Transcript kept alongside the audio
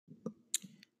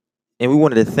And we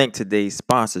wanted to thank today's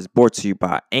sponsors brought to you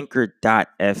by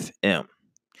Anchor.fm.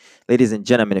 Ladies and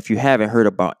gentlemen, if you haven't heard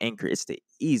about Anchor, it's the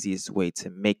easiest way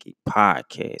to make a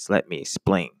podcast. Let me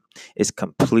explain. It's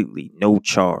completely no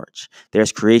charge.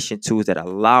 There's creation tools that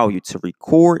allow you to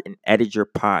record and edit your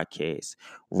podcast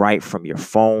right from your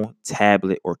phone,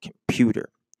 tablet, or computer.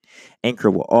 Anchor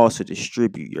will also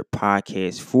distribute your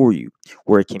podcast for you,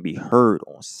 where it can be heard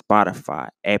on Spotify,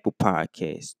 Apple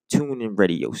Podcasts, TuneIn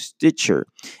Radio, Stitcher,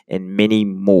 and many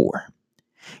more.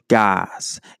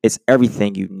 Guys, it's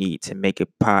everything you need to make a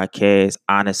podcast.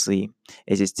 Honestly,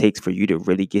 it just takes for you to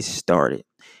really get started.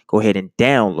 Go ahead and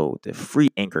download the free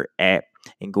Anchor app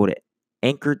and go to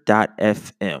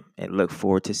anchor.fm and look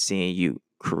forward to seeing you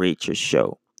create your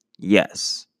show.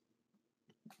 Yes.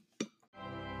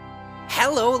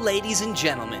 Hello, ladies and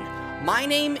gentlemen. My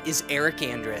name is Eric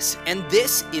Andrus, and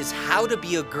this is How to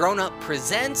Be a Grown-Up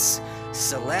presents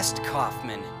Celeste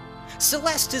Coffman.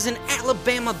 Celeste is an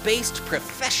Alabama-based,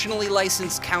 professionally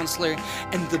licensed counselor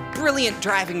and the brilliant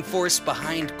driving force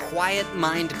behind Quiet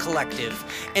Mind Collective,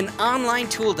 an online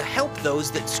tool to help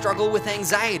those that struggle with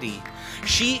anxiety.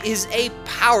 She is a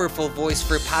powerful voice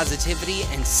for positivity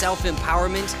and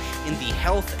self-empowerment in the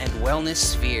health and wellness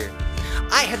sphere.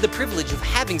 I had the privilege of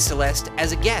having Celeste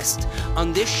as a guest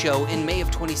on this show in May of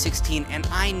 2016, and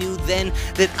I knew then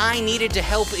that I needed to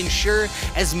help ensure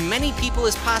as many people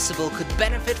as possible could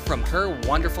benefit from her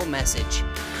wonderful message.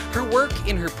 Her work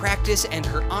in her practice and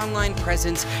her online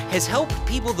presence has helped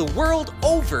people the world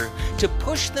over to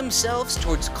push themselves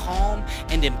towards calm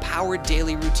and empowered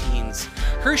daily routines.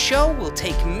 Her show will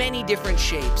take many different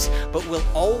shapes, but will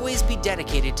always be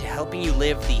dedicated to helping you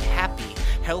live the happy,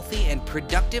 healthy, and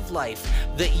productive life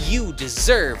that you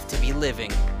deserve to be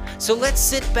living. So let's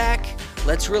sit back,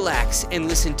 let's relax, and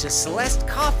listen to Celeste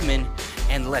Coffman,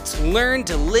 and let's learn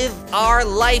to live our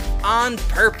life on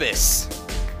purpose.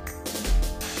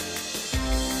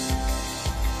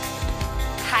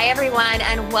 Hi, everyone,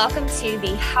 and welcome to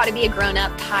the How to Be a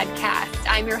Grown-Up podcast.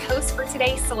 I'm your host for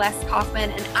today, Celeste Coffman,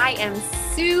 and I am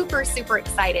super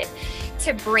excited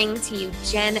to bring to you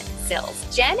Jen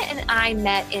Zills. Jen and I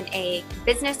met in a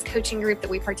business coaching group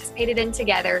that we participated in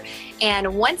together.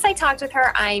 And once I talked with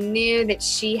her, I knew that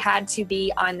she had to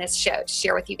be on this show to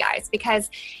share with you guys, because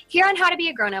here on How to Be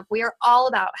a Grown-Up, we are all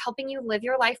about helping you live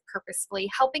your life purposefully,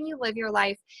 helping you live your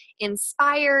life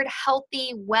inspired,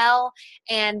 healthy, well,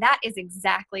 and that is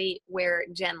exactly where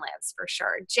Jen lives for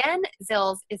sure. Jen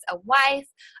Zills is a wife,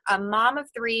 a mom of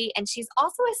 3, and she's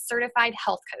also a certified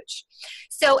health coach.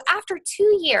 So after 2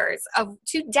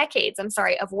 decades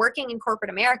of working in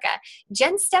corporate America,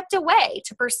 Jen stepped away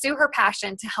to pursue her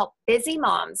passion to help busy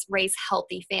moms raise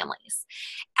healthy families.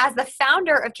 As the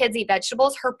founder of Kids Eat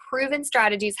Vegetables, her proven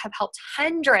strategies have helped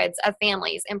hundreds of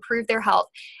families improve their health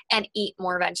and eat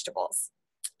more vegetables.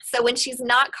 So when she's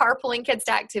not carpooling kids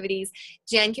to activities,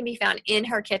 Jen can be found in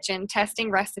her kitchen testing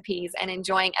recipes and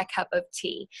enjoying a cup of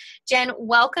tea. Jen,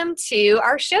 welcome to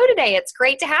our show today. It's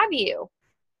great to have you.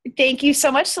 Thank you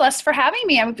so much, Celeste, for having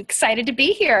me. I'm excited to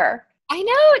be here. I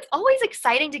know, it's always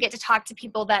exciting to get to talk to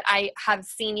people that I have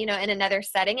seen, in another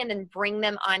setting, and then bring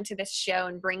them onto this show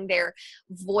and bring their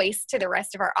voice to the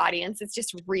rest of our audience. It's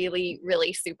just really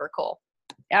super cool.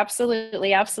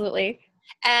 Absolutely.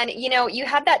 And, you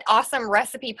had that awesome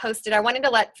recipe posted. I wanted to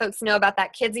let folks know about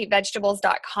that,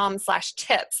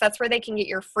 kidseatvegetables.com/tips. That's where they can get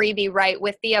your freebie, right,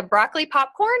 with the broccoli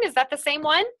popcorn. Is that the same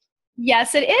one?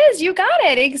 Yes, it is. You got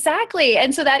it. Exactly.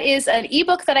 And so that is an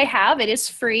ebook that I have. It is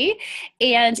free,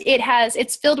 and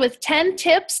it's filled with 10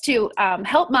 tips to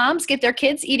help moms get their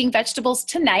kids eating vegetables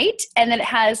tonight. And then it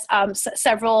has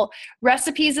several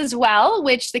recipes as well,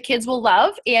 which the kids will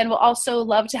love and will also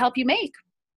love to help you make.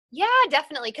 Yeah,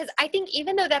 definitely. Because I think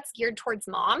even though that's geared towards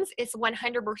moms, it's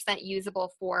 100%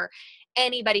 usable for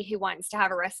anybody who wants to have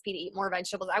a recipe to eat more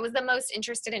vegetables. I was the most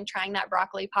interested in trying that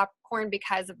broccoli popcorn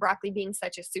because of broccoli being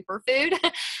such a superfood.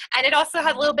 And it also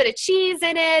had a little bit of cheese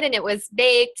in it, and it was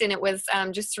baked, and it was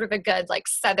just sort of a good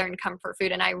Southern comfort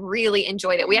food. And I really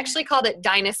enjoyed it. We actually called it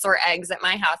dinosaur eggs at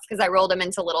my house because I rolled them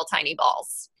into little tiny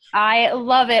balls. I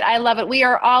love it. We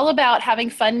are all about having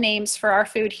fun names for our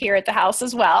food here at the house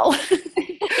as well.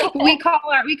 We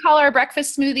call our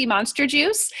breakfast smoothie Monster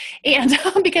Juice, and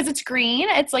because it's green,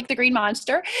 it's like the green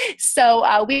monster.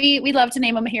 So we love to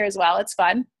name them here as well. It's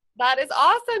fun. That is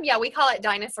awesome. Yeah, we call it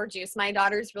dinosaur juice. My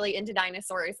daughter's really into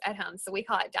dinosaurs at home, so we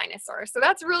call it dinosaur. So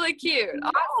that's really cute.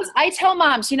 Awesome. I tell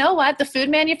moms, you know what? The food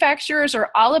manufacturers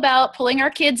are all about pulling our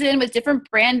kids in with different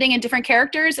branding and different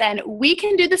characters, and we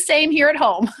can do the same here at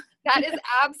home. That is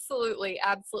absolutely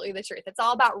the truth. It's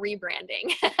all about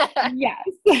rebranding. Yes.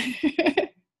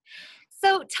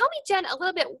 So tell me, Jen, a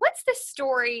little bit, what's the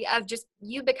story of just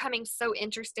you becoming so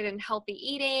interested in healthy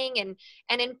eating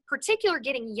and in particular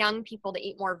getting young people to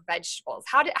eat more vegetables?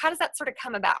 How does that sort of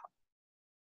come about?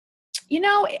 You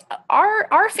know,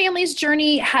 our family's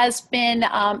journey has been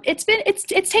it's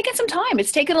taken some time.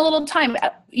 It's taken a little time.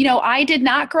 You know, I did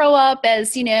not grow up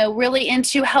as, you know, really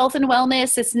into health and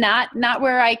wellness. It's not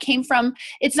where I came from.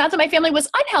 It's not that my family was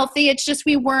unhealthy. It's just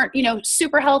we weren't, you know,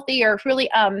 super healthy or really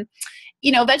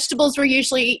you know, vegetables were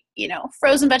usually, you know,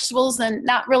 frozen vegetables and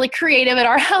not really creative at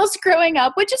our house growing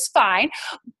up, which is fine.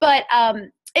 But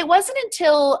it wasn't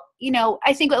until, you know,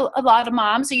 I think a lot of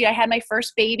moms, you know, I had my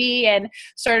first baby and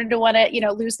started to want to, you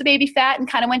know, lose the baby fat and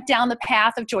kind of went down the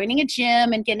path of joining a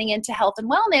gym and getting into health and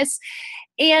wellness.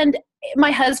 And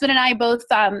my husband and I both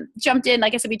jumped in.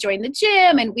 Like I said, we joined the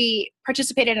gym and we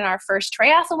participated in our first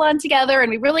triathlon together,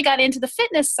 and we really got into the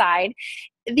fitness side.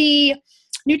 The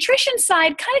nutrition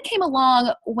side kind of came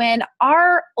along when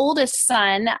our oldest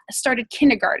son started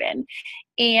kindergarten,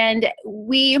 and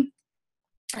we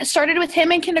started with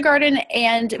him in kindergarten,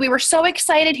 and we were so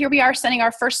excited. Here we are sending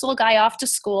our first little guy off to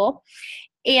school.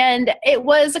 And it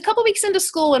was a couple weeks into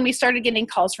school when we started getting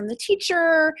calls from the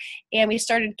teacher, and we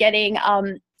started getting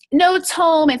notes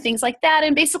home and things like that.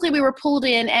 And basically we were pulled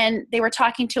in and they were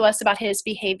talking to us about his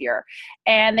behavior,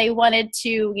 and they wanted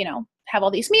to, you know, have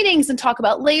all these meetings and talk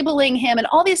about labeling him and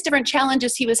all these different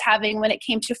challenges he was having when it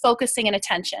came to focusing and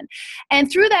attention. And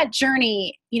through that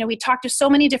journey, you know, we talked to so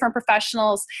many different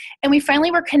professionals, and we finally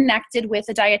were connected with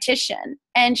a dietitian,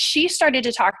 and she started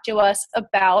to talk to us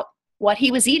about what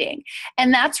he was eating.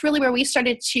 And that's really where we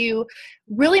started to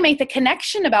really make the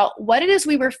connection about what it is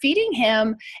we were feeding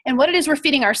him and what it is we're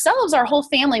feeding ourselves, our whole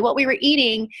family, what we were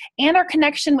eating, and our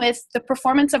connection with the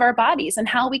performance of our bodies and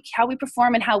how we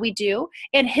perform and how we do,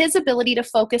 and his ability to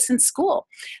focus in school.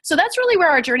 So that's really where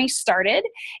our journey started.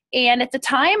 And at the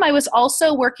time, I was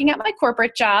also working at my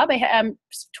corporate job. I had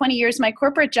 20 years my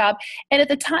corporate job. And at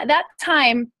the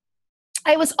time,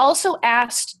 I was also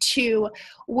asked to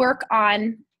work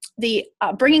on the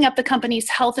bringing up the company's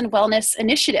health and wellness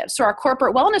initiative. So our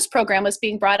corporate wellness program was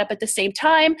being brought up at the same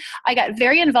time. I got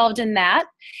very involved in that.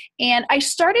 And I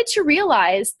started to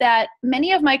realize that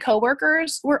many of my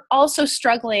coworkers were also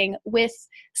struggling with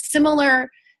similar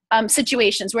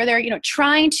situations where they're, you know,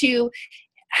 trying to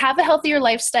have a healthier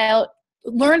lifestyle,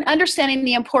 understanding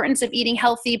the importance of eating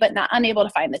healthy, but not unable to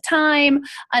find the time,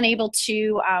 unable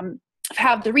to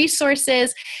have the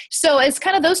resources. So it's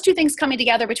kind of those two things coming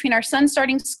together between our son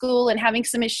starting school and having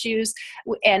some issues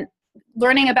and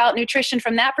learning about nutrition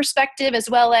from that perspective, as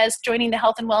well as joining the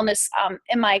health and wellness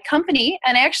in my company.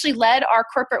 And I actually led our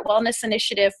corporate wellness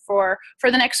initiative for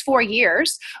the next 4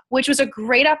 years, which was a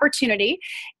great opportunity.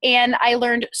 And I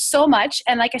learned so much.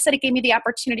 And like I said, it gave me the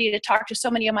opportunity to talk to so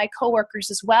many of my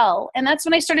coworkers as well. And that's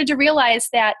when I started to realize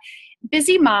that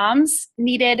busy moms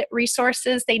needed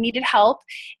resources, they needed help.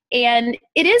 And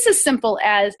it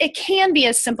can be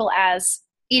as simple as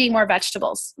eating more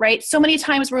vegetables, right? So many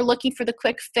times we're looking for the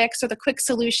quick fix or the quick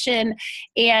solution,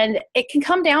 and it can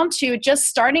come down to just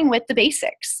starting with the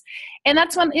basics. And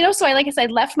that's when, you know, so like I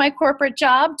said, left my corporate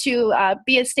job to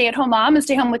be a stay-at-home mom and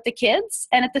stay home with the kids.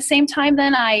 And at the same time,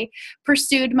 then I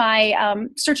pursued my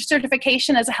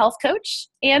certification as a health coach.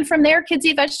 And from there, Kids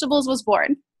Eat Vegetables was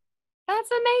born. That's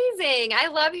amazing. I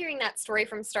love hearing that story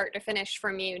from start to finish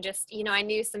from you. Just, you know, I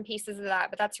knew some pieces of that,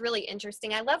 but that's really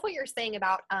interesting. I love what you're saying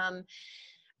about,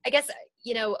 I guess,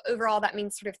 you know, overall that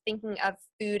means sort of thinking of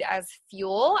food as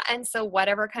fuel. And so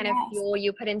whatever kind of fuel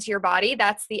you put into your body,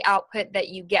 that's the output that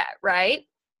you get, right?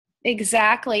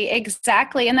 Exactly.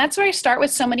 And that's where I start with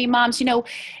so many moms. You know,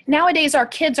 nowadays our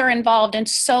kids are involved in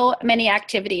so many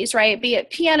activities, right? Be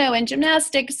it piano and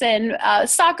gymnastics and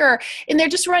soccer, and they're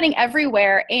just running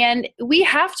everywhere. And we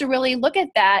have to really look at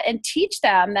that and teach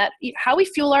them that how we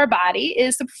fuel our body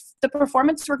is the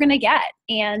performance we're going to get.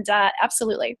 And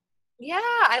absolutely. Yeah,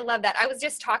 I love that. I was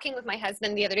just talking with my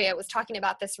husband the other day. I was talking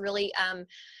about this really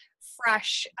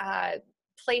fresh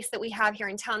place that we have here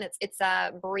in town. It's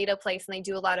a burrito place, and they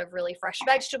do a lot of really fresh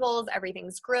vegetables.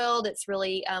 Everything's grilled. It's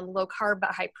really low carb but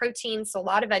high protein. So a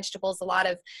lot of vegetables, a lot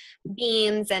of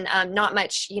beans, and not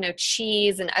much, you know,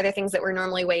 cheese and other things that we're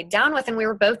normally weighed down with. And we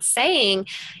were both saying,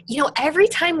 you know, every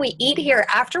time we eat here,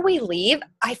 after we leave,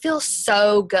 I feel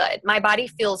so good. My body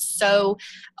feels so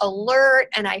alert,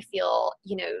 and I feel,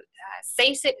 you know,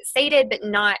 sated, but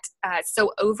not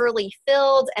so overly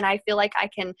filled. And I feel like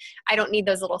I don't need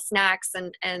those little snacks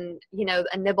and, you know,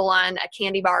 a nibble on a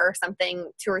candy bar or something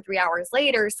 2 or 3 hours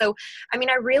later. So, I mean,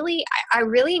 I really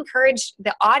encourage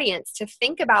the audience to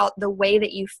think about the way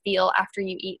that you feel after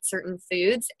you eat certain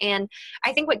foods. And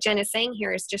I think what Jen is saying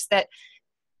here is just that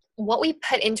what we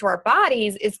put into our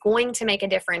bodies is going to make a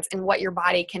difference in what your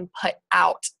body can put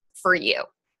out for you.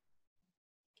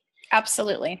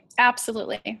 Absolutely.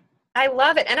 Absolutely. I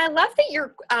love it. And I love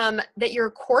that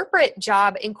your corporate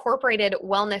job incorporated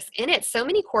wellness in it. So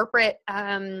many corporate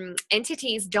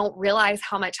entities don't realize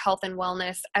how much health and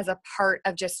wellness as a part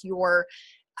of just your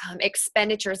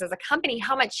expenditures as a company,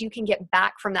 how much you can get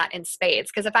back from that in spades.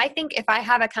 Because if I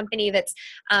have a company that's,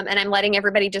 and I'm letting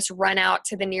everybody just run out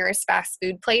to the nearest fast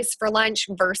food place for lunch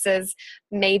versus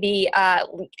maybe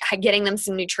getting them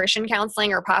some nutrition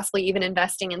counseling or possibly even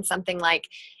investing in something like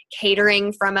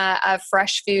catering from a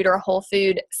fresh food or a whole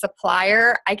food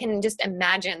supplier, I can just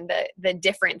imagine the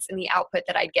difference in the output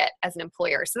that I'd get as an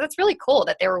employer. So that's really cool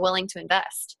that they were willing to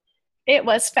invest. It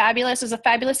was fabulous. It was a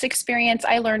fabulous experience.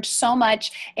 I learned so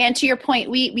much. And to your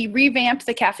point, we revamped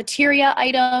the cafeteria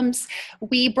items.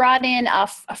 We brought in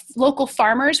local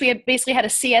farmers. We basically had a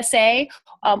CSA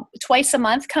twice a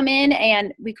month come in,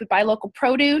 and we could buy local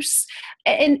produce.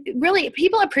 And really,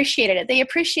 people appreciated it. They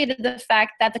appreciated the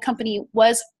fact that the company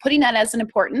was putting that as an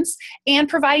importance and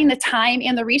providing the time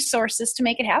and the resources to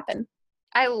make it happen.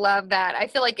 I love that. I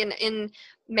feel like in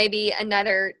maybe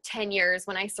another 10 years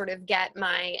when I sort of get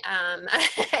my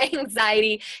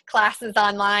anxiety classes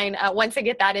online, once I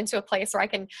get that into a place where I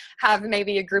can have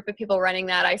maybe a group of people running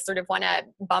that, I sort of want to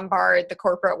bombard the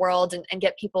corporate world and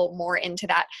get people more into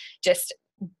that, just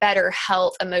better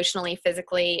health emotionally,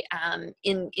 physically,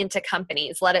 into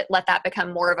companies. Let that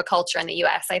become more of a culture in the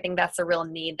US. I think that's a real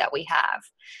need that we have.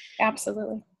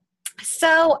 Absolutely.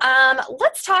 So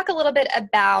let's talk a little bit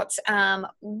about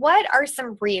what are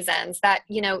some reasons that,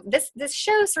 this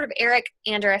show, sort of Eric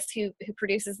Andrus, who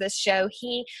produces this show,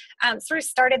 he sort of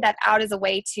started that out as a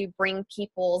way to bring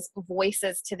people's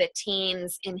voices to the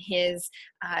teens in his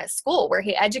school where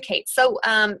he educates. So,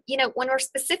 when we're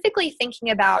specifically thinking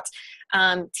about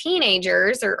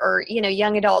teenagers or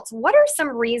young adults, what are some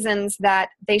reasons that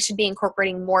they should be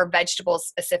incorporating more vegetables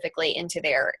specifically into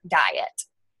their diet?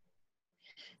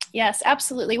 Yes,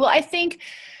 absolutely. Well, I think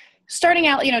starting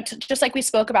out, just like we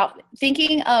spoke about,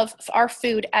 thinking of our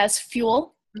food as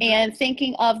fuel and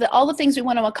thinking of all the things we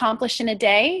want to accomplish in a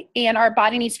day, and our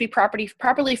body needs to be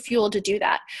properly fueled to do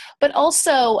that. But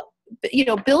also,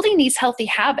 building these healthy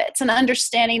habits and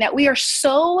understanding that we are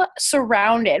so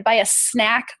surrounded by a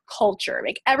snack culture.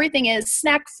 Like everything is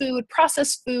snack food,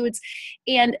 processed foods,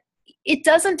 and it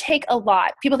doesn't take a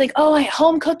lot. People think,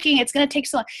 home cooking, it's going to take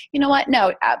so long. You know what?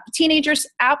 No, teenagers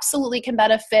absolutely can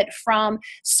benefit from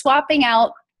swapping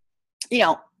out,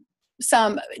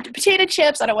 some potato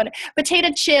chips. I don't want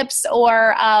potato chips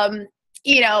or,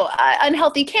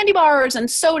 unhealthy candy bars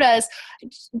and sodas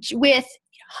with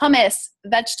hummus,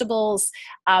 vegetables.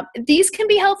 These can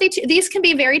be healthy too. These can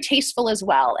be very tasteful as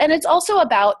well. And it's also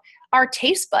about our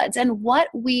taste buds and what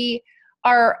we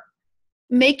are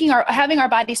having our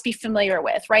bodies be familiar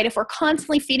with, right? If we're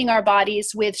constantly feeding our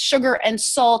bodies with sugar and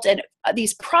salt and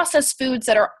these processed foods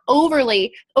that are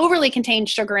overly contain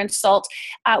sugar and salt,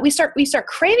 we start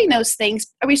craving those things.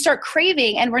 Or we start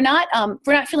craving, and we're not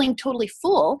feeling totally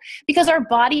full because our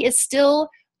body is still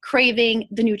craving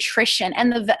the nutrition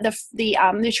and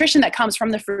the nutrition that comes from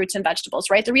the fruits and vegetables,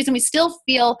 right? The reason we still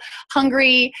feel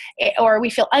hungry or we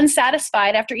feel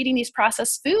unsatisfied after eating these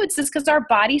processed foods is because our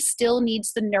body still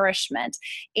needs the nourishment.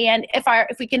 And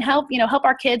if we can help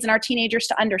our kids and our teenagers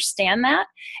to understand that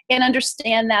and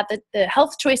understand that the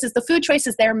health choices, the food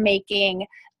choices they're making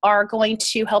are going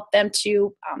to help them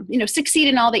to succeed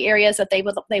in all the areas that they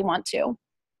want to.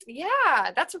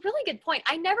 Yeah, that's a really good point.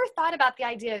 I never thought about the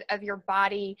idea of your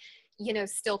body,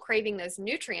 still craving those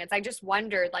nutrients. I just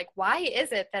wondered, why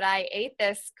is it that I ate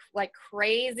this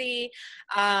crazy,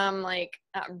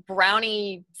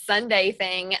 brownie sundae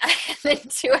thing, and then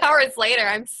 2 hours later,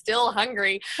 I'm still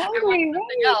hungry. I want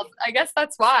something else. I guess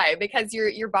that's why, because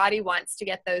your body wants to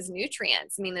get those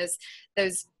nutrients. I mean,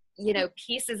 those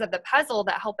pieces of the puzzle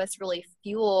that help us really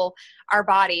fuel our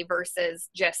body versus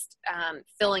just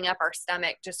filling up our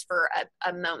stomach just for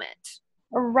a moment.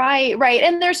 Right.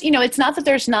 And there's, it's not that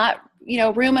there's not,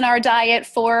 room in our diet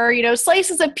for,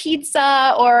 slices of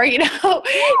pizza or,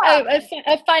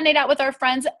 a fun night out with our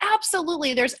friends.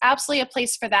 Absolutely. There's absolutely a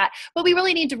place for that. But we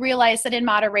really need to realize that in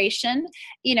moderation,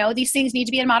 these things need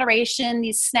to be in moderation.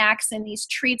 These snacks and these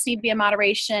treats need to be in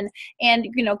moderation. And,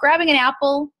 grabbing an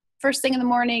apple first thing in the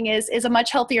morning is a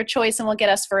much healthier choice and will get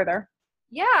us further.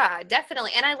 Yeah,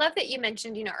 definitely. And I love that you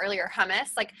mentioned, earlier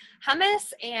hummus,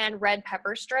 hummus and red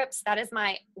pepper strips. That is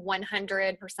my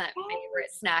 100%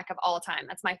 favorite snack of all time.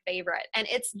 That's my favorite. And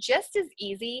it's just as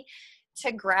easy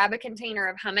to grab a container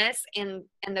of hummus and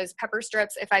those pepper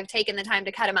strips, if I've taken the time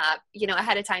to cut them up,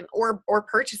 ahead of time, or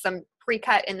purchase them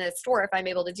pre-cut in the store, if I'm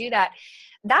able to do that,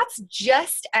 that's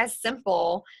just as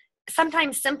simple,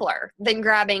 sometimes simpler than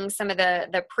grabbing some of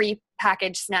the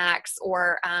pre-packaged snacks,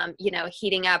 or,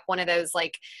 heating up one of those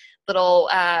like little,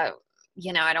 I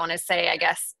don't want to say, I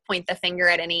guess, point the finger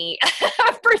at any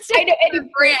particular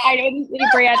brand. Any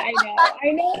brand.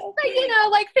 I know.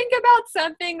 But, like, think about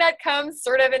something that comes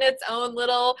sort of in its own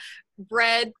little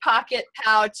bread pocket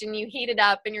pouch, and you heat it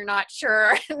up and you're not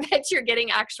sure that you're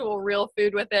getting actual real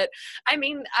food with it. I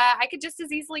mean, I could just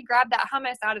as easily grab that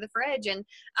hummus out of the fridge, and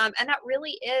that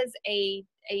really is a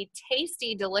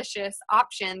tasty, delicious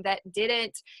option that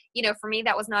didn't, for me,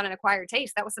 that was not an acquired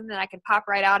taste. That was something that I could pop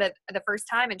right out of the first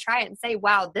time and try it and say,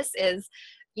 wow, this is,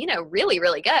 really,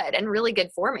 really good and really good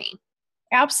for me.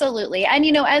 Absolutely. And,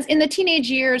 as in the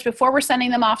teenage years before we're sending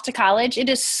them off to college, it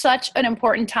is such an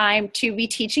important time to be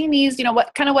teaching these,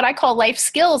 what I call life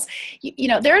skills.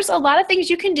 There's a lot of things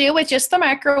you can do with just the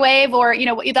microwave, or,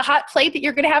 the hot plate that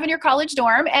you're going to have in your college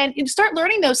dorm, and start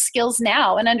learning those skills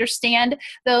now and understand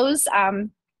those,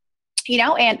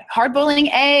 and hard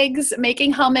boiling eggs,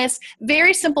 making hummus,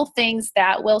 very simple things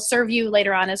that will serve you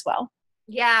later on as well.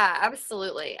 Yeah,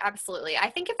 absolutely. Absolutely. I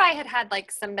think if I had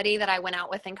like somebody that I went out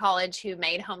with in college who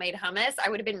made homemade hummus, I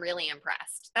would have been really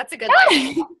impressed. That's a good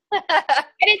life.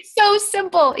 And it's so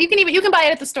simple. You can buy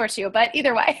it at the store too, but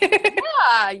either way.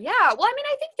 Yeah. Well, I mean,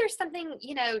 I think there's something,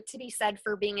 to be said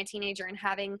for being a teenager and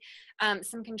having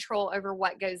some control over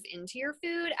what goes into your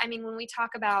food. I mean, when we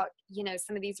talk about,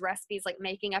 some of these recipes, like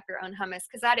making up your own hummus,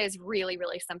 because that is really,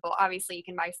 really simple. Obviously, you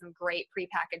can buy some great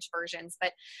prepackaged versions,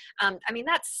 but I mean,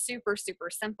 that's super, super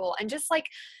simple. And just like,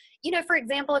 for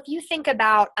example, if you think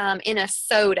about in a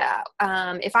soda,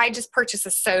 if I just purchase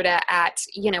a soda at,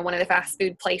 one of the fast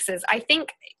food places, I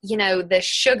think, the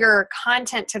sugar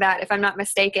content to that, if I'm not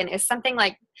mistaken, is something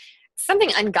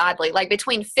ungodly, like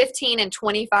between 15 and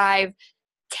 25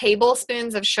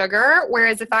 tablespoons of sugar.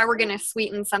 Whereas if I were going to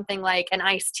sweeten something like an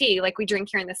iced tea, like we drink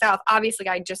here in the South, obviously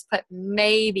I just put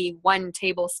maybe 1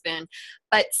 tablespoon.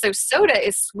 But so soda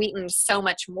is sweetened so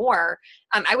much more.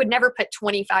 I would never put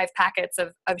 25 packets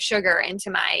of sugar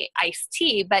into my iced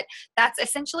tea, but that's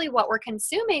essentially what we're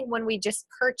consuming when we just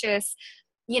purchase,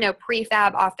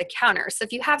 prefab off the counter. So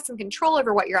if you have some control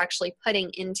over what you're actually putting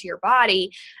into your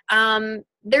body,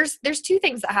 there's 2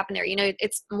 things that happen there.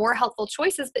 It's more helpful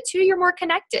choices, but 2, you're more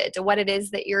connected to what it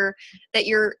is that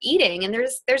you're eating. And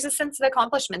there's a sense of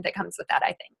accomplishment that comes with that, I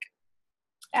think.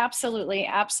 Absolutely.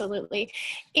 Absolutely.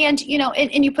 And,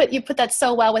 and you put that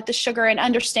so well with the sugar and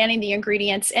understanding the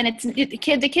ingredients, and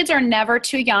the kids are never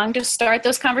too young to start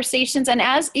those conversations. And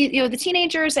as the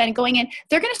teenagers and going in,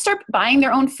 they're going to start buying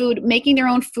their own food, making their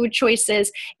own food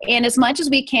choices. And as much as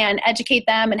we can educate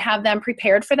them and have them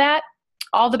prepared for that,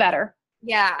 all the better.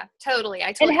 Yeah, totally.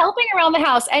 And helping around the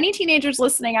house, any teenagers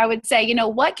listening, I would say,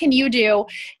 what can you do?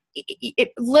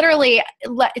 It literally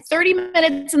 30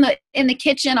 minutes in the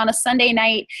kitchen on a Sunday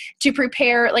night to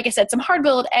prepare, like I said, some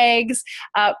hard-boiled eggs,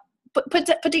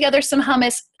 put together some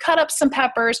hummus, cut up some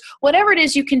peppers, whatever it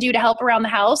is you can do to help around the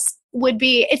house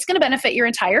it's going to benefit your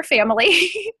entire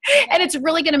family. And it's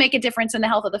really going to make a difference in the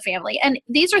health of the family. And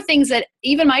these are things that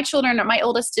even my children, my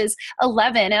oldest is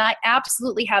 11, and I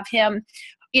absolutely have him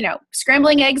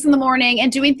scrambling eggs in the morning and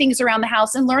doing things around the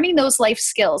house and learning those life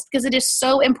skills, because it is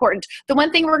so important. The one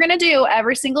thing we're going to do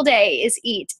every single day is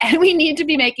eat, and we need to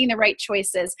be making the right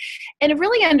choices and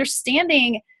really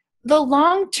understanding the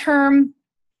long-term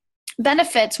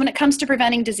benefits when it comes to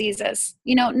preventing diseases.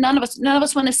 None of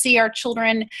us want to see our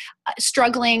children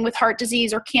struggling with heart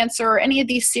disease or cancer or any of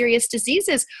these serious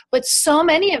diseases, but so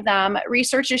many of them,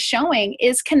 research is showing,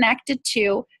 is connected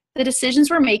to the decisions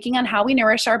we're making on how we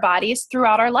nourish our bodies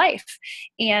throughout our life.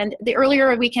 And the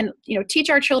earlier we can, teach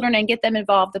our children and get them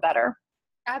involved, the better.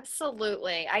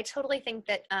 Absolutely. I totally think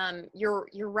that you're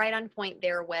right on point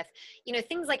there with,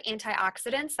 things like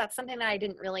antioxidants. That's something that I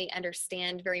didn't really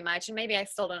understand very much. And maybe I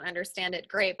still don't understand it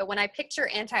great. But when I picture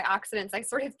antioxidants, I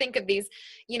sort of think of these,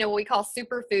 what we call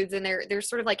superfoods. And they're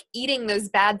sort of like eating those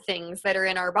bad things that are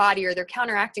in our body, or they're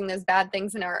counteracting those bad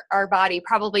things in our body.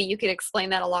 Probably you could explain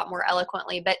that a lot more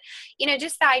eloquently. But,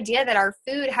 just the idea that our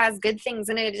food has good things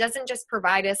in it. It doesn't just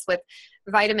provide us with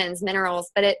vitamins,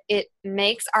 minerals, but it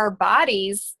makes our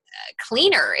bodies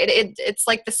cleaner. It's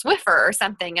like the Swiffer or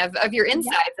something of your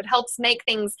insides. Yeah. It helps make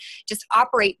things just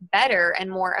operate better and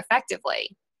more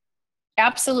effectively.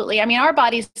 Absolutely. I mean, our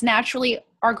bodies naturally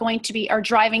are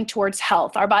driving towards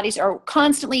health. Our bodies are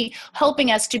constantly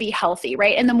helping us to be healthy,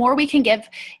 right? And the more we can give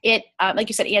it, like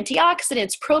you said,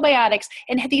 antioxidants, probiotics,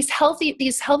 and these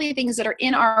healthy things that are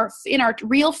in our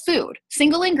real food,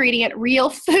 single ingredient,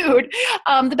 real food,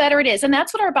 the better it is. And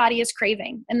that's what our body is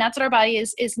craving, and that's what our body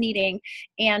is needing.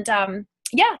 And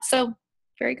yeah, so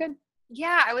very good.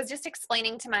 Yeah, I was just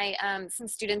explaining to my some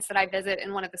students that I visit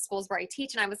in one of the schools where I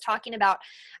teach, and I was talking about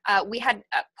we had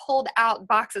pulled out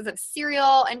boxes of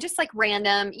cereal and just like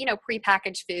random,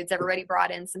 prepackaged foods. Everybody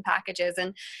brought in some packages,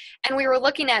 and we were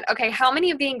looking at, okay, how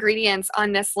many of the ingredients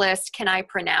on this list can I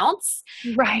pronounce?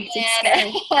 Right.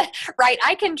 And, right,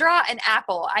 I can draw an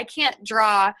apple. I can't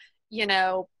draw,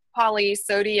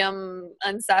 polysodium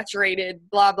unsaturated,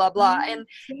 blah, blah, blah. And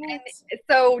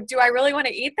so do I really want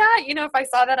to eat that? If I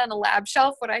saw that on a lab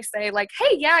shelf, would I say like,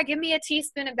 hey, yeah, give me a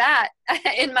teaspoon of that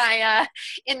in my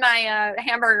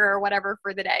hamburger or whatever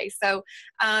for the day. So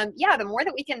yeah, the more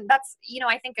that we can, that's,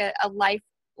 I think a life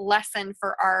lesson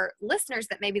for our listeners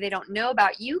that maybe they don't know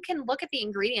about. You can look at the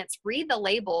ingredients, read the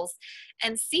labels,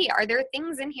 and see, are there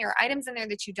things in here, items in there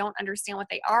that you don't understand what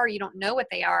they are, you don't know what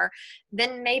they are,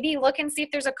 then maybe look and see if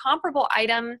there's a comparable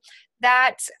item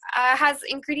that has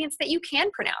ingredients that you can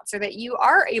pronounce or that you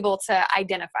are able to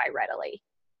identify readily.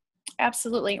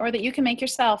 Absolutely. Or that you can make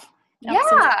yourself.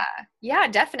 Absolutely. Yeah,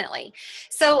 definitely.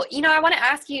 So, I want to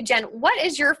ask you, Jen, what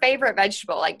is your favorite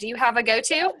vegetable? Like, do you have a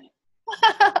go-to?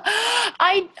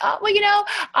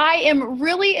 I am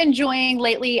really enjoying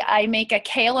lately. I make a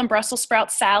kale and Brussels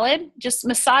sprout salad, just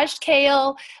massaged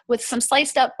kale with some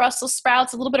sliced up Brussels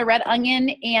sprouts, a little bit of red onion.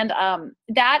 And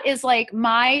that is like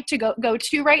my go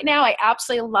to right now. I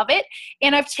absolutely love it.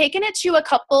 And I've taken it to a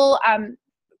couple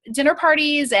dinner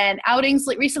parties and outings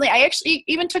recently. I actually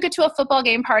even took it to a football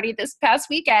game party this past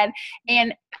weekend,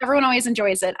 and everyone always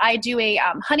enjoys it. I do a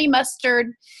honey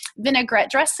mustard vinaigrette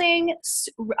dressing.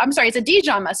 I'm sorry, it's a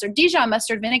Dijon mustard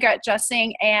vinaigrette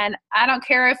dressing, and I don't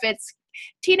care if it's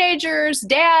teenagers,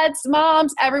 dads,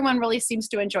 moms, everyone really seems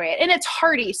to enjoy it. And it's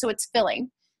hearty, so it's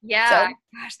filling. Yeah,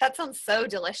 gosh, that sounds so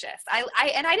delicious.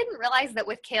 I didn't realize that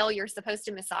with kale you're supposed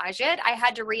to massage it. I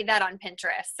had to read that on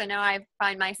Pinterest. So now I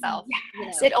find myself.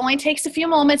 Yes, it only takes a few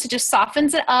moments. It just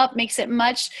softens it up, makes it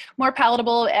much more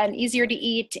palatable and easier to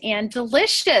eat and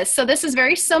delicious. So this is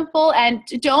very simple, and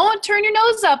don't turn your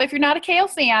nose up if you're not a kale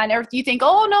fan, or if you think,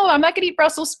 oh no, I'm not going to eat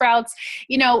Brussels sprouts.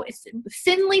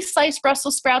 Thinly sliced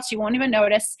Brussels sprouts, you won't even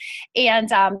notice. And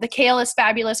the kale is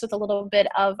fabulous with a little bit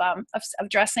of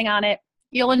dressing on it.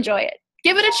 You'll enjoy it.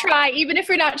 Give it a try, even if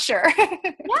you're not sure.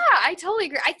 Yeah, I totally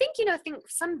agree. I think, think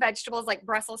some vegetables like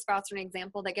Brussels sprouts are an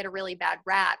example that get a really bad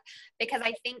rap, because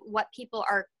I think what people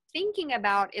are thinking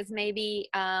about is maybe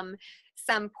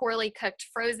some poorly cooked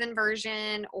frozen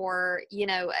version, or,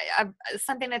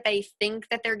 something that they think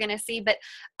that they're going to see. But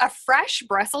a fresh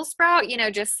Brussels sprout,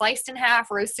 just sliced in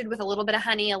half, roasted with a little bit of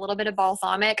honey, a little bit of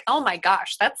balsamic. Oh my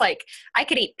gosh, that's like, I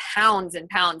could eat pounds and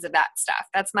pounds of that stuff.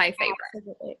 That's my favorite.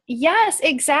 Absolutely. Yes,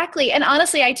 exactly. And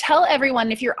honestly, I tell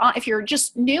everyone, if you're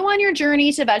just new on your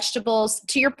journey to vegetables,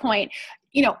 to your point,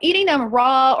 eating them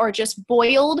raw or just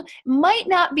boiled might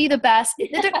not be the best.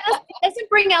 It doesn't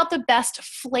bring out the best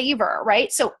flavor, right?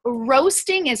 So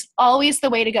roasting is always the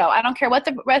way to go. I don't care what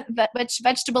which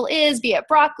vegetable is, be it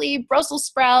broccoli, Brussels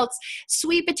sprouts,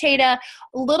 sweet potato,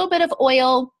 a little bit of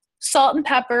oil, salt and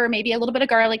pepper, maybe a little bit of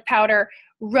garlic powder,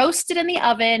 roast it in the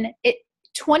oven.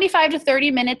 25 to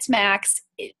 30 minutes max.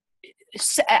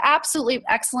 Absolutely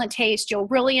excellent taste. You'll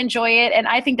really enjoy it. And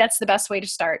I think that's the best way to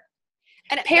start.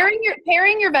 And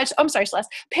pairing your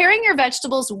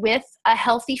vegetables with a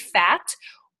healthy fat,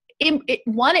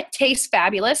 one, it tastes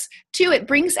fabulous. Two,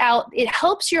 it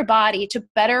helps your body to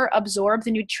better absorb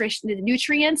the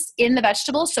nutrients in the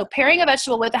vegetables. So pairing a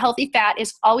vegetable with a healthy fat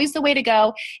is always the way to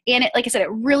go. And like I said,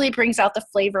 it really brings out the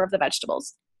flavor of the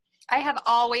vegetables. I have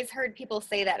always heard people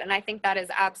say that, and I think that is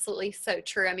absolutely so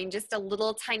true. I mean, just a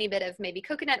little tiny bit of maybe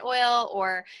coconut oil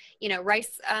or,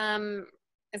 rice.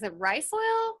 Is it rice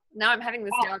oil? Now I'm having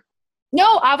this down.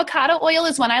 No, avocado oil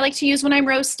is one I like to use when I'm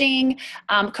roasting.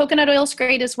 Coconut oil is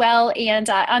great as well. And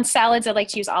on salads, I like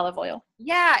to use olive oil.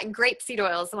 Yeah, and grapeseed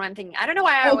oil is the one I'm thinking. I don't know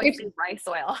why I always do rice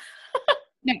oil.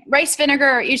 No, rice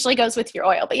vinegar usually goes with your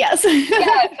oil, but yes.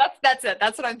 Yeah, that's it.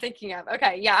 That's what I'm thinking of.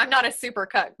 Okay. Yeah. I'm not a super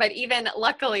cook, but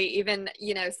luckily,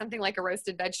 something like a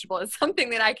roasted vegetable is something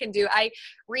that I can do. I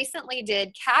recently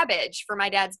did cabbage for my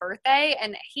dad's birthday,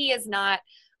 and he is not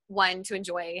one to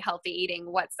enjoy healthy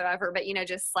eating whatsoever, but,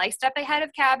 just sliced up a head of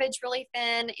cabbage really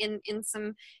thin in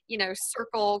some,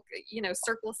 circle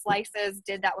slices,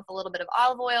 did that with a little bit of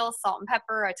olive oil, salt and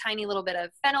pepper, a tiny little bit of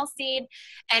fennel seed,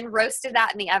 and roasted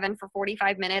that in the oven for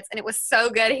 45 minutes. And it was so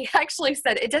good. He actually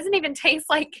said, it doesn't even taste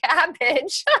like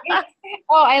cabbage.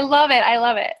 Oh, I love it. I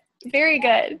love it. Very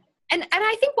good. And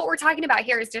I think what we're talking about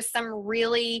here is just some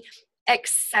really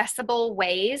accessible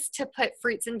ways to put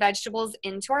fruits and vegetables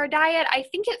into our diet. I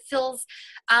think it feels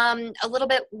a little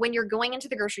bit when you're going into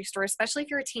the grocery store, especially if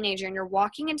you're a teenager and you're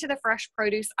walking into the fresh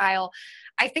produce aisle,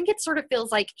 I think it sort of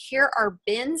feels like here are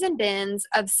bins and bins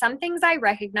of some things I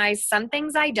recognize, some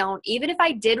things I don't. Even if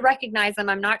I did recognize them,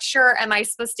 I'm not sure, am I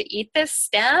supposed to eat this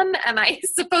stem? Am I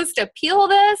supposed to peel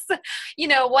this?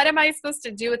 What am I supposed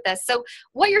to do with this? So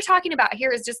what you're talking about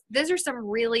here is just, those are some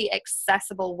really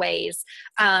accessible ways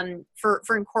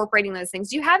for incorporating those things.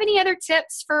 Do you have any other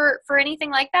tips for anything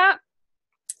like that?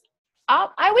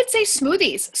 I would say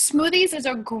smoothies. Smoothies is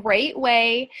a great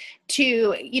way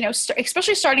to,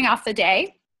 especially starting off the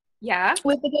day. Yeah.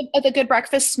 With a good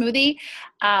breakfast smoothie.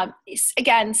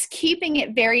 Again, keeping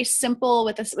it very simple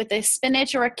with a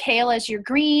spinach or a kale as your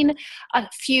green, a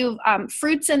few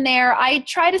fruits in there. I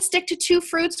try to stick to 2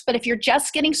 fruits, but if you're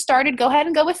just getting started, go ahead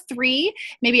and go with 3,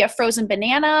 maybe a frozen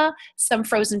banana, some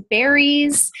frozen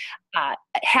berries,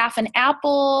 half an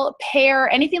apple, pear,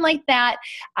 anything like that.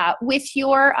 With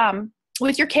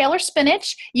your kale or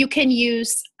spinach, you can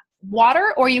use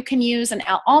water, or you can use an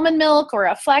almond milk or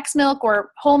a flax milk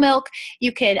or whole milk.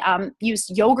 You could use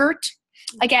yogurt.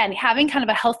 Again, having kind of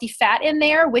a healthy fat in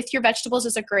there with your vegetables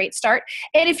is a great start.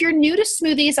 And if you're new to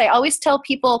smoothies, I always tell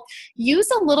people use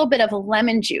a little bit of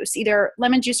lemon juice, either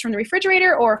lemon juice from the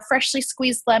refrigerator or freshly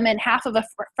squeezed lemon, half of a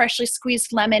freshly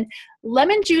squeezed lemon.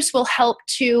 Lemon juice will help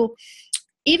to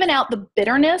even out the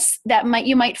bitterness that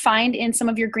you might find in some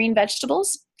of your green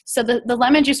vegetables. So the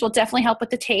lemon juice will definitely help with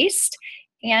the taste.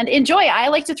 And enjoy. I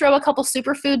like to throw a couple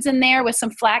superfoods in there with some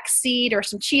flax seed or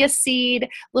some chia seed, a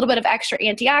little bit of extra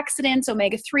antioxidants,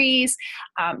 omega-3s.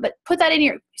 But put that in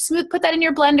your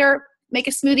blender, make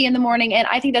a smoothie in the morning, and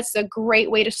I think that's a great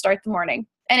way to start the morning.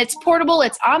 And it's portable,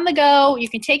 it's on the go. You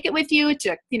can take it with you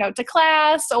to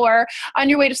class or on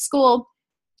your way to school.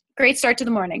 Great start to the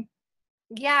morning.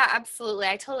 Yeah, absolutely.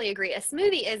 I totally agree. A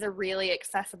smoothie is a really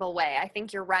accessible way. I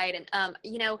think you're right. And,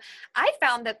 I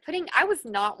found that I was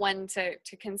not one to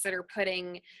consider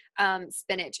putting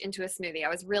spinach into a smoothie. I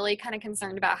was really kind of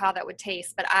concerned about how that would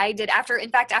taste, but I did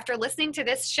after listening to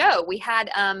this show. We had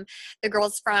the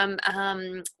girls from,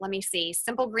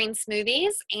 Simple Green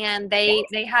Smoothies, and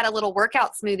they had a little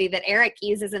workout smoothie that Eric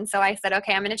uses. And so I said,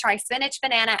 okay, I'm going to try spinach,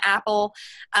 banana, apple,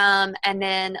 and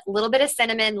then a little bit of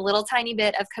cinnamon, little tiny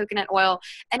bit of coconut oil.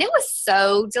 And it was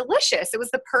so delicious. It was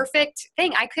the perfect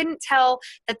thing. I couldn't tell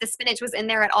that the spinach was in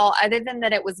there at all, other than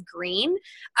that it was green.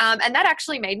 And that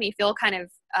actually made me feel kind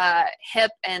of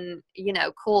hip and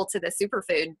cool to the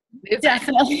superfood movement.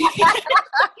 Definitely.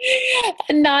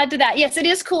 A nod to that. Yes, it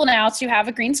is cool now to have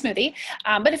a green smoothie.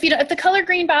 But if the color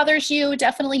green bothers you,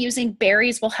 definitely using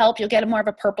berries will help. You'll get more of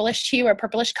a purplish hue or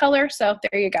purplish color. So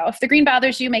there you go. If the green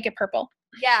bothers you, make it purple.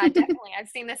 Yeah, definitely. I've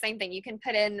seen the same thing. You can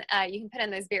put in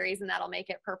those berries, and that'll make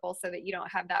it purple so that you don't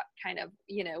have that kind of,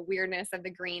 weirdness of the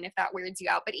green if that weirds you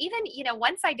out. But even,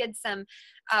 once I did some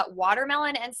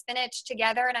watermelon and spinach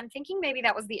together, and I'm thinking maybe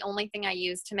that was the only thing I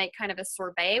used to make kind of a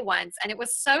sorbet once. And it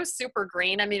was so super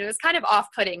green. I mean, it was kind of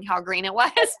off-putting how green it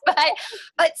was,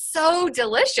 but so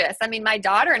delicious. I mean, my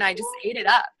daughter and I just ate it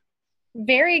up.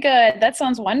 Very good. That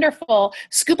sounds wonderful.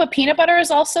 Scoop of peanut butter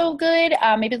is also good.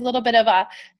 Maybe a little bit of a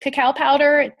cacao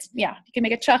powder. You can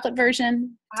make a chocolate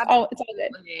version. Absolutely. Oh, it's all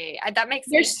good. That makes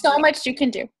There's so much you can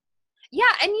do. Yeah.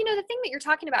 And the thing that you're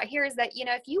talking about here is that,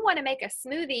 if you want to make a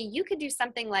smoothie, you could do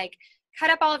something like cut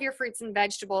up all of your fruits and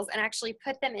vegetables and actually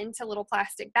put them into little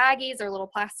plastic baggies or little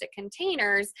plastic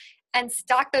containers and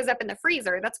stock those up in the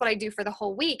freezer. That's what I do for the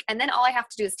whole week. And then all I have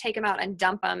to do is take them out and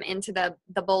dump them into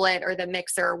the bullet or the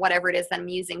mixer or whatever it is that I'm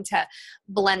using to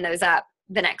blend those up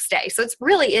the next day. So it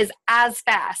really is as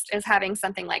fast as having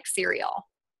something like cereal.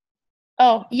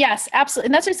 Oh, yes, absolutely.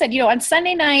 And that's what I said, on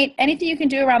Sunday night, anything you can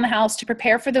do around the house to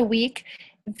prepare for the week,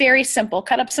 very simple.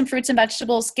 Cut up some fruits and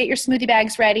vegetables, get your smoothie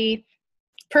bags ready.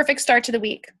 Perfect start to the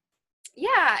week.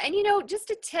 Yeah. And, just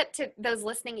a tip to those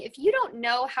listening, if you don't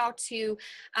know how to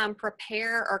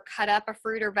prepare or cut up a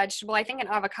fruit or vegetable, I think an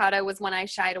avocado was one I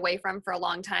shied away from for a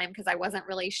long time because I wasn't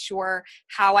really sure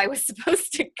how I was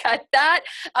supposed to cut that.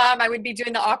 I would be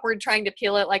doing the awkward trying to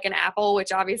peel it like an apple,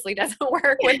 which obviously doesn't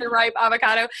work with the ripe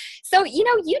avocado. So,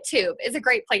 YouTube is a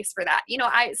great place for that.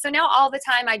 So now all the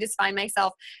time I just find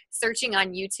myself searching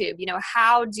on YouTube,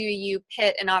 how do you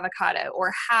pit an avocado,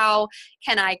 or how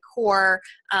can I core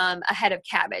a head of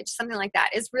cabbage, something like that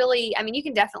is really, you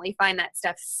can definitely find that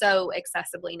stuff so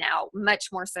accessibly now, much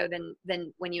more so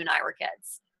than when you and I were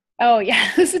kids. Oh yeah,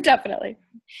 definitely.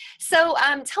 So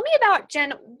tell me about,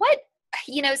 Jen,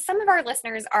 some of our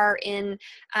listeners are in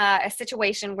a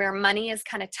situation where money is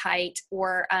kind of tight,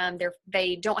 or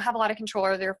they don't have a lot of control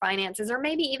over their finances, or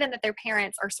maybe even that their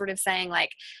parents are sort of saying like,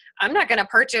 I'm not going to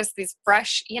purchase these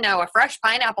fresh, a fresh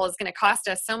pineapple is going to cost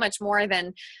us so much more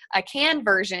than a canned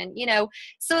version,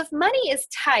 So if money is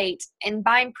tight and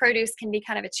buying produce can be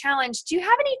kind of a challenge, do you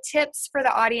have any tips for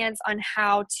the audience on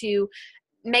how to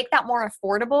make that more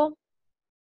affordable?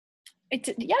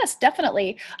 Yes,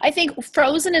 definitely. I think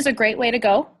frozen is a great way to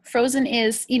go. Frozen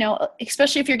is,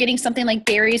 especially if you're getting something like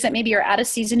berries that maybe are out of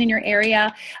season in your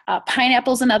area.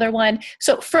 Pineapple's another one.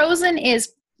 So frozen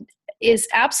is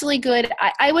absolutely good.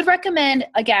 I would recommend,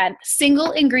 again,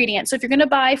 single ingredient. So if you're going to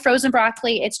buy frozen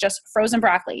broccoli, it's just frozen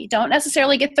broccoli. You don't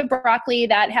necessarily get the broccoli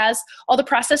that has all the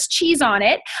processed cheese on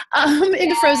it in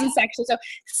the frozen section. So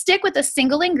stick with a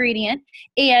single ingredient.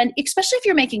 And especially if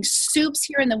you're making soups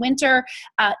here in the winter,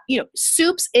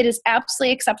 soups, it is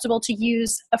absolutely acceptable to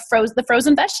use the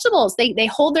frozen vegetables. They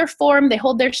hold their form, they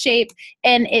hold their shape,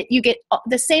 and you get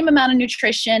the same amount of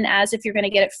nutrition as if you're going to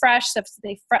get it fresh. So if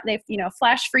they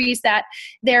flash freeze that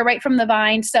there right from the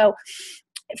vine. So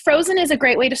frozen is a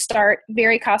great way to start,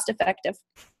 very cost effective.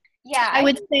 Yeah. I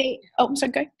would say, I'm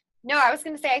sorry, go ahead. No, I was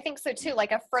going to say, I think so too.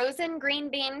 Like a frozen green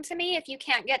bean, to me, if you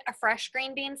can't get a fresh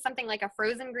green bean, something like a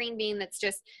frozen green bean that's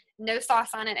just no sauce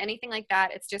on it, anything like that,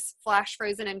 it's just flash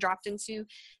frozen and dropped into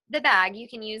the bag, you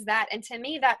can use that. And to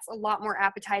me, that's a lot more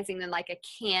appetizing than like a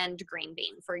canned green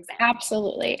bean, for example.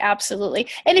 Absolutely. Absolutely.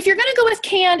 And if you're going to go with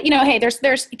canned, hey,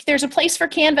 there's a place for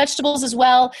canned vegetables as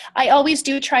well. I always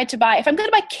do try to buy, if I'm going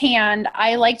to buy canned,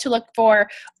 I like to look for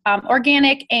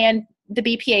organic and the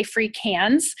BPA free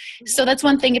cans. Mm-hmm. So that's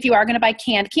one thing if you are going to buy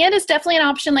canned. Canned is definitely an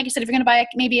option. Like I said, if you're going to buy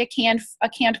maybe a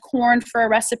canned corn for a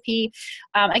recipe.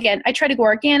 Again, I try to go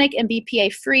organic and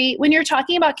BPA free. When you're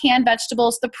talking about canned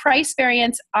vegetables, the price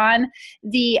variance on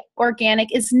the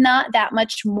organic is not that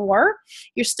much more.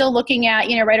 You're still looking at,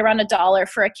 right around $1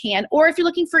 for a can. Or if you're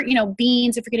looking for,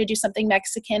 beans, if you're going to do something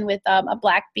Mexican with a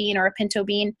black bean or a pinto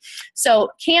bean. So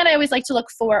canned, I always like to look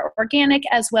for organic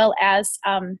as well as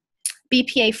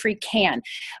BPA-free can.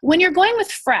 When you're going with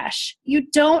fresh,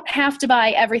 you don't have to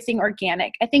buy everything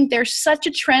organic. I think there's such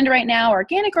a trend right now,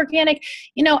 organic.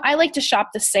 I like to shop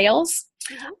the sales.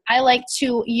 Mm-hmm. I like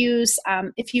to use,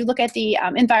 if you look at the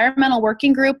Environmental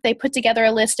Working Group, they put together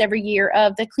a list every year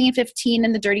of the Clean 15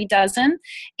 and the Dirty Dozen.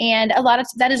 And a lot of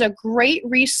that is a great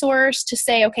resource to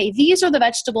say, okay, these are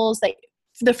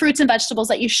the fruits and vegetables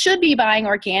that you should be buying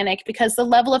organic because the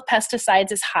level of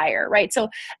pesticides is higher, right? So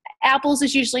apples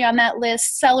is usually on that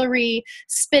list, celery,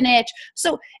 spinach.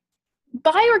 So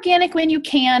buy organic when you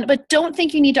can, but don't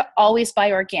think you need to always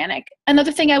buy organic.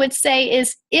 Another thing I would say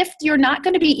is if you're not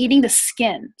going to be eating the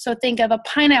skin, so think of a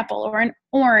pineapple or an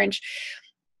orange,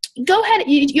 go ahead,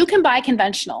 you can buy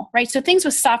conventional, right? So things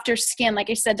with softer skin, like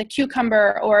I said, the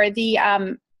cucumber or the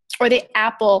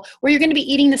apple, where you're going to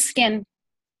be eating the skin,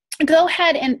 go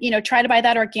ahead and try to buy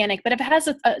that organic. But if it has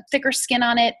a thicker skin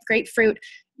on it, grapefruit,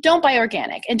 don't buy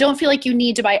organic, and don't feel like you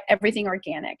need to buy everything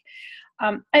organic.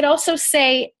 I'd also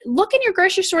say look in your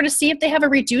grocery store to see if they have a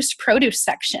reduced produce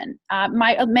section.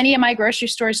 Many of my grocery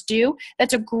stores do.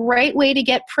 That's a great way to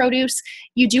get produce.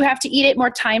 You do have to eat it more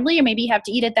timely, or maybe you have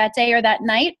to eat it that day or that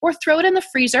night, or throw it in the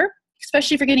freezer,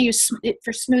 especially if you're going to use it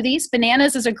for smoothies.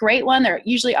 Bananas is a great one. They're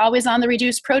usually always on the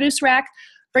reduced produce rack.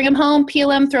 Bring them home, peel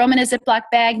them, throw them in a Ziploc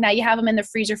bag. Now you have them in the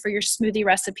freezer for your smoothie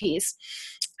recipes.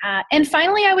 And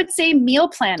finally, I would say meal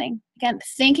planning. Again,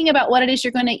 thinking about what it is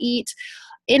you're going to eat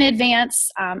in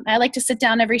advance. I like to sit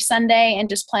down every Sunday and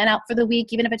just plan out for the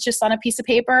week, even if it's just on a piece of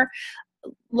paper.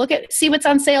 See what's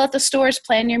on sale at the stores,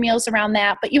 plan your meals around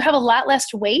that. But you have a lot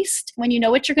less waste when you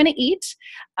know what you're going to eat.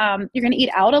 You're going to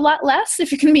eat out a lot less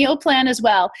if you can meal plan as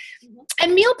well.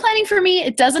 And meal planning for me,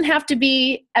 it doesn't have to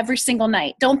be every single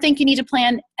night. Don't think you need to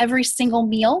plan every single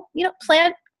meal.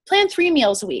 Plan 3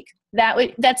 meals a week.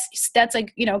 That's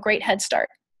a great head start.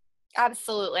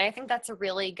 Absolutely. I think that's a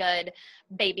really good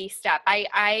baby step.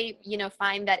 I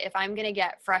find that if I'm going to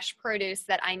get fresh produce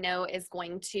that I know is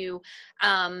going to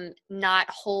not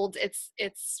hold its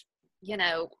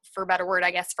for a better word,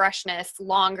 I guess, freshness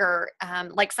longer,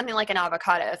 like something like an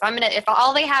avocado. If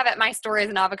all they have at my store is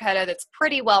an avocado that's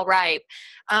pretty well ripe,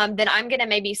 then I'm going to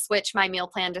maybe switch my meal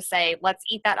plan to say, let's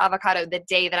eat that avocado the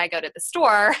day that I go to the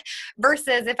store,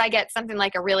 versus if I get something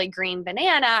like a really green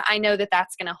banana, I know that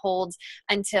that's going to hold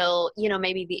until,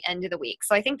 maybe the end of the week.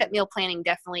 So I think that meal planning,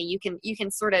 definitely you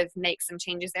can sort of make some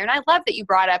changes there. And I love that you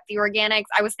brought up the organics.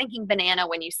 I was thinking banana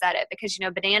when you said it, because,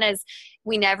 bananas,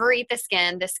 we never eat the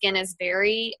skin. The skin is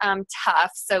very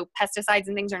tough. So pesticides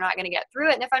and things are not going to get through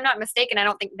it. And if I'm not mistaken, I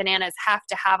don't think bananas have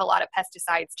to have a lot of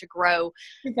pesticides to grow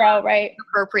right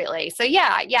appropriately. So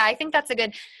yeah, I think that's a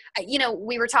good,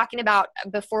 we were talking about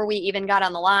before we even got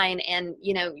on the line, and,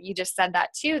 you just said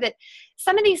that too, that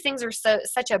some of these things are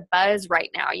such a buzz right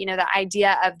now. The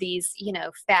idea of these,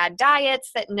 fad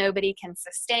diets that nobody can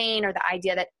sustain, or the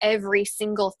idea that every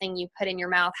single thing you put in your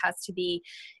mouth has to be,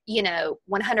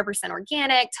 100%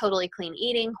 organic, totally clean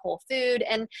eating, whole food.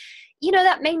 And,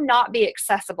 that may not be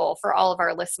accessible for all of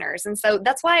our listeners. And so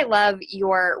that's why I love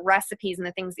your recipes and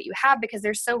the things that you have, because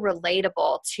they're so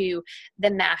relatable to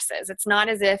the masses. It's not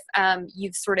as if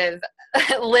you've sort of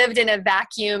lived in a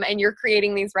vacuum and you're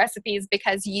creating these recipes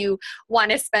because you want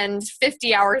to spend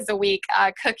 50 hours a week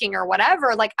cooking or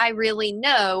whatever. Like, I really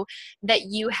know that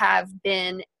you have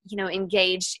been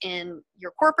engaged in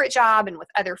your corporate job and with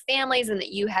other families, and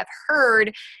that you have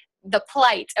heard the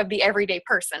plight of the everyday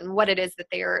person, what it is that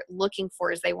they are looking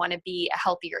for as they want to be a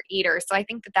healthier eater. So I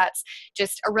think that that's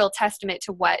just a real testament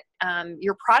to what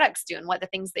your products do, and what the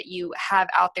things that you have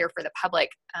out there for the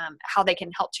public, how they can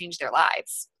help change their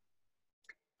lives.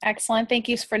 Excellent. Thank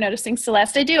you for noticing,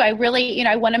 Celeste. I do. I really,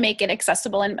 I want to make it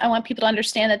accessible, and I want people to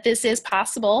understand that this is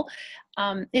possible.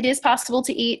 It is possible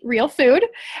to eat real food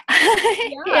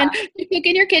and to cook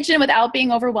in your kitchen without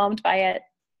being overwhelmed by it.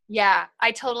 Yeah,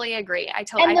 I totally agree. And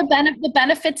the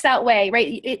benefits outweigh,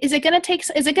 right? Is it going to take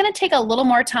a little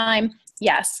more time?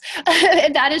 Yes,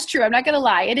 that is true. I'm not going to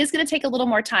lie. It is going to take a little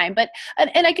more time, but,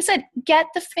 and like I said, get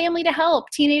the family to help.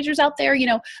 Teenagers out there,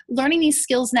 learning these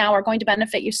skills now are going to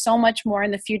benefit you so much more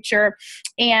in the future.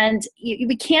 And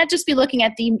we can't just be looking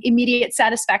at the immediate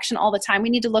satisfaction all the time. We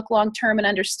need to look long-term and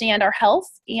understand our health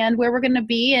and where we're going to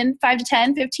be in 5 to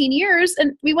 10, 15 years.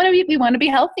 And we want to be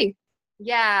healthy.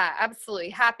 Yeah,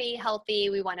 absolutely. Happy, healthy.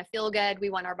 We want to feel good.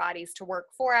 We want our bodies to work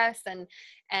for us. And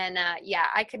yeah,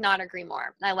 I could not agree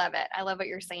more. I love it. I love what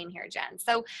you're saying here, Jen.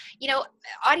 So,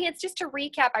 audience, just to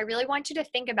recap, I really want you to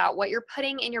think about what you're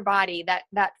putting in your body, that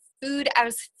food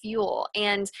as fuel.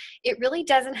 And it really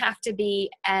doesn't have to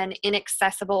be an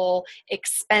inaccessible,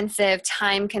 expensive,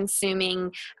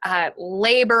 time-consuming,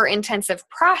 labor-intensive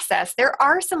process. There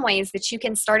are some ways that you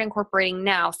can start incorporating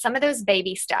now, some of those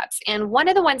baby steps. And one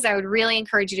of the ones I would really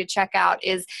encourage you to check out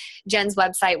is Jen's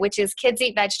website, which is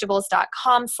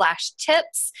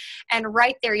kidseatvegetables.com/tips. And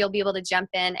right there, you'll be able to jump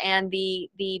in. And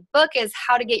the book is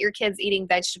How to Get Your Kids Eating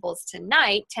Vegetables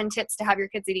Tonight, 10 Tips to Have Your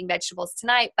Kids Eating Vegetables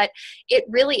Tonight. But it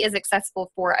really is accessible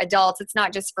for adults. It's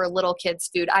not just for little kids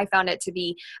food. I found it to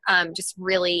be just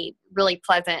really, really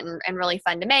pleasant and really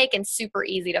fun to make, and super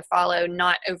easy to follow,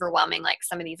 not overwhelming like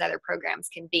some of these other programs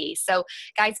can be. So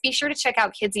guys, be sure to check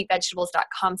out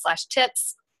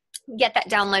kidseatvegetables.com/tips. Get that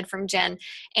download from Jen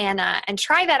and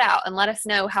try that out, and let us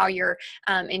know how you're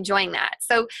enjoying that.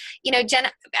 So,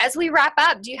 Jen, as we wrap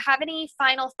up, do you have any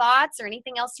final thoughts or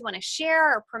anything else you want to share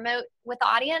or promote with the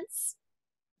audience?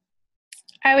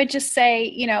 I would just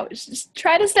say, just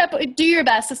try to do your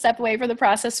best to step away from the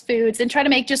processed foods, and try to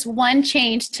make just one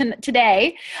change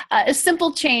today, a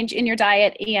simple change in your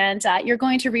diet, and you're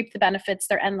going to reap the benefits.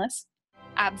 They're endless.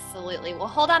 Absolutely. Well,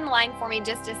 hold on the line for me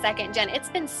just a second. Jen, it's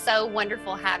been so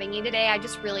wonderful having you today. I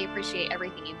just really appreciate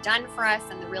everything you've done for us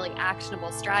and the really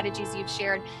actionable strategies you've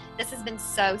shared. This has been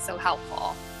so, so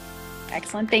helpful.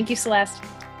 Excellent. Thank you, Celeste.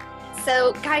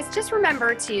 So guys, just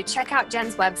remember to check out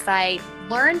Jen's website,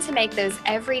 learn to make those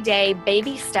everyday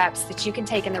baby steps that you can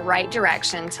take in the right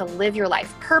direction to live your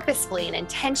life purposefully and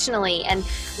intentionally, and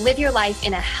live your life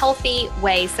in a healthy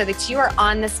way so that you are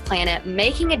on this planet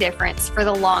making a difference for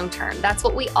the long term. That's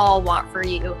what we all want for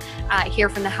you here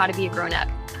from the How to Be a Grown Up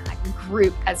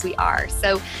group, as we are.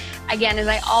 So again, as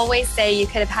I always say, you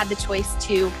could have had the choice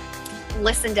to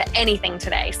listen to anything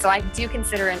today. So I do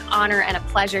consider an honor and a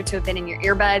pleasure to have been in your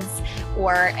earbuds,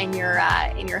 or in your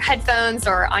headphones,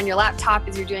 or on your laptop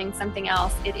as you're doing something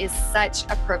else. It is such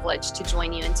a privilege to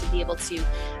join you and to be able to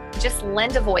just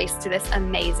lend a voice to this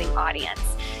amazing audience.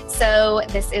 So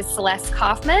this is Celeste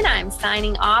Coffman. I'm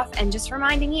signing off and just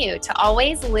reminding you to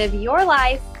always live your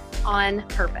life on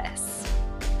purpose.